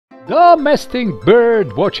Domestic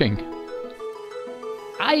bird watching.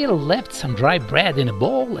 I left some dry bread in a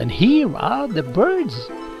bowl, and here are the birds.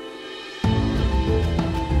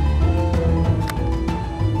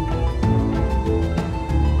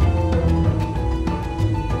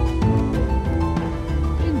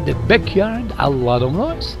 In the backyard, a lot of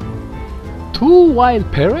noise. Two wild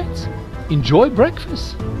parrots enjoy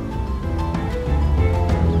breakfast.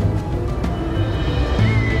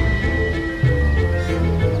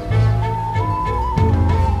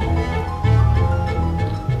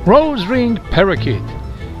 Rose-ringed parakeet.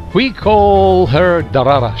 We call her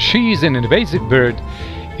Darara. She is an invasive bird.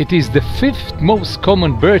 It is the fifth most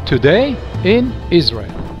common bird today in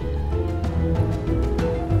Israel.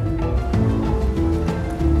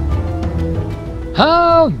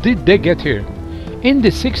 How did they get here? In the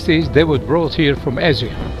 60s they were brought here from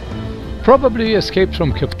Asia. Probably escaped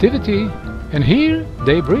from captivity, and here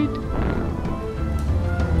they breed.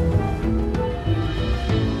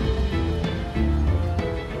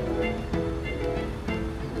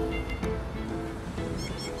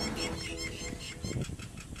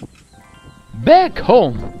 Back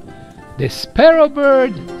home, the sparrow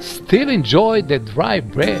bird still enjoyed the dry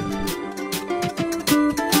bread.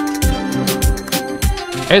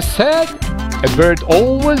 As said, a bird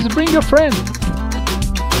always brings a friend.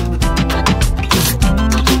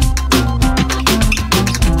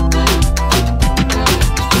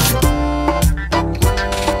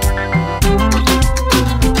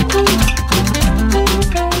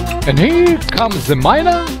 And here comes the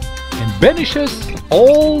myna and banishes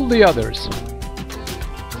all the others.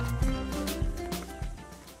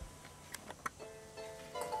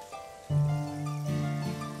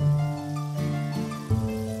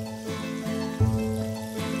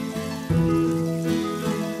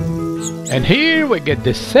 And here we get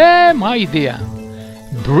the same idea.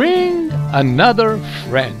 Bring another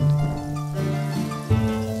friend.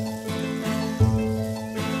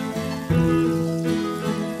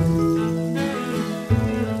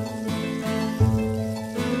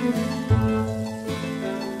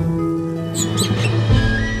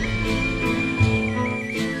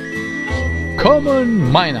 Common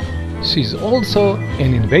myna. She's also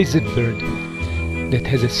an invasive bird that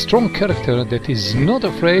has a strong character, that is not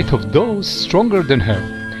afraid of those stronger than her,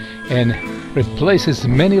 and replaces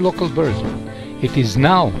many local birds. It is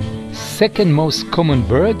now second most common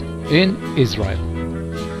bird in Israel.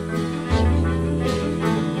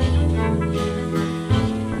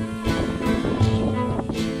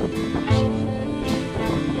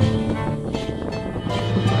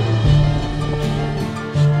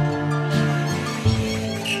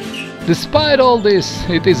 Despite all this,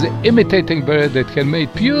 it is an imitating bird that can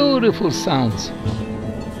make beautiful sounds.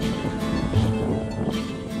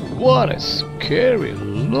 What a scary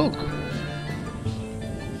look!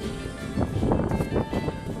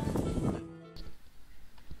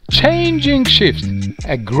 Changing shift,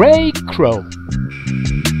 a gray crow.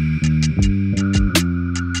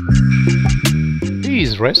 He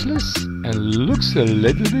is restless and looks a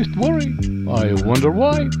little bit worried. I wonder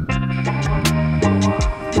why.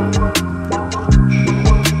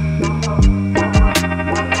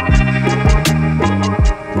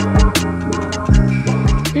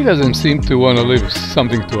 He doesn't seem to want to leave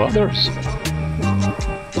something to others.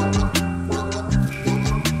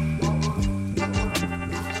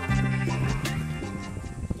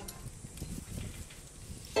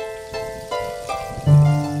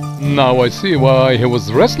 Now I see why he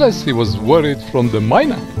was restless. He was worried from the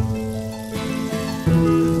myna.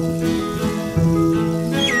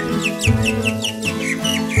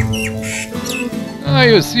 Now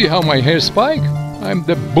you see how my hair spike? I'm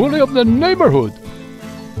the bully of the neighborhood.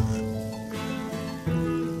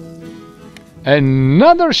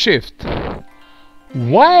 Another shift.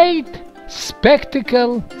 White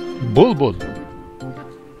spectacle bulbul.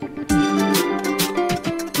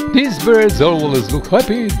 These birds always look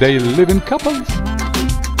happy. They live in couples.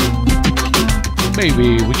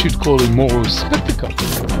 Maybe we should call it more spectacle.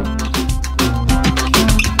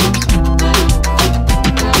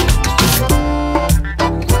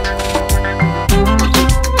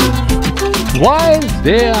 While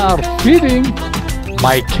they are feeding,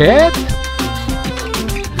 my cat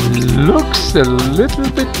looks a little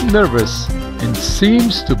bit nervous and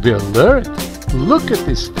seems to be alert. Look at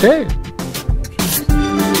his tail.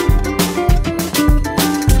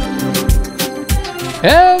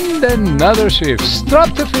 And another shift,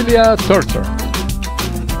 Streptophilia tortor.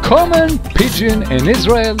 Common pigeon in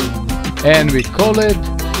Israel, and we call it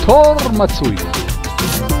tor matsui.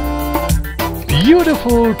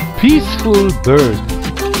 Beautiful, peaceful bird.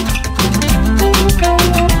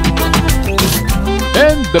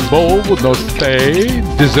 And the bowl would not stay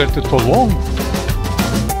deserted for long.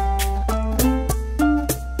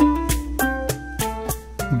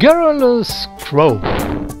 Garrulous crow,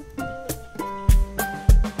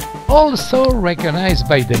 also recognized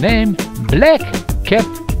by the name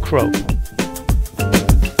black-capped crow.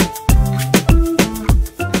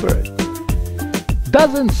 Bird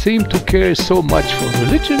doesn't seem to care so much for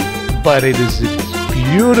religion, but it is a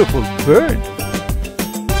beautiful bird.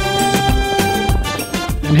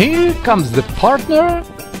 And here comes the partner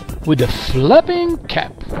with a flapping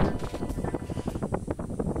cap.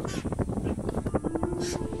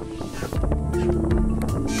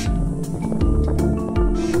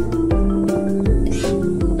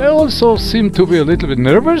 They also seem to be a little bit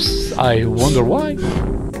nervous. I wonder why.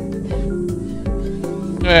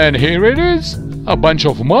 And here it is, a bunch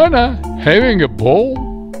of mana having a ball.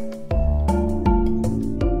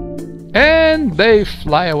 And they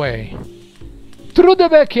fly away through the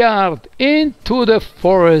backyard into the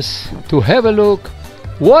forest to have a look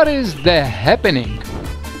what is the happening.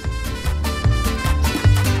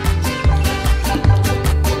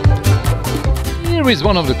 Here is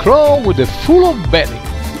one of the crow with a full of belly.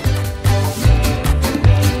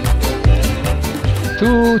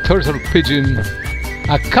 Two turtle pigeon,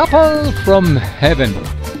 a couple from heaven,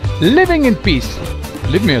 living in peace.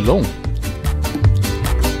 Leave me alone.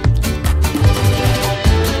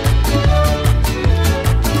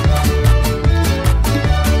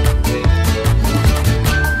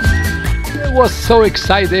 I was so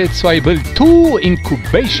excited, so I built 2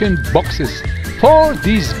 incubation boxes for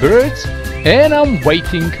these birds, and I'm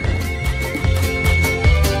waiting.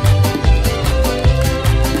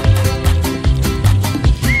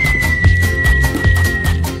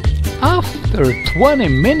 After 20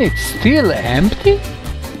 minutes still empty?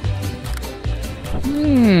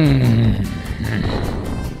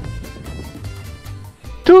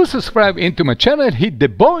 To subscribe into my channel, hit the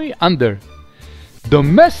boy under.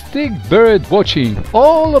 Domestic bird watching,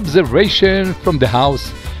 all observation from the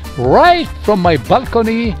house, right from my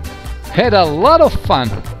balcony. Had a lot of fun.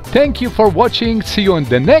 Thank you for watching. See you in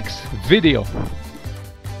the next video.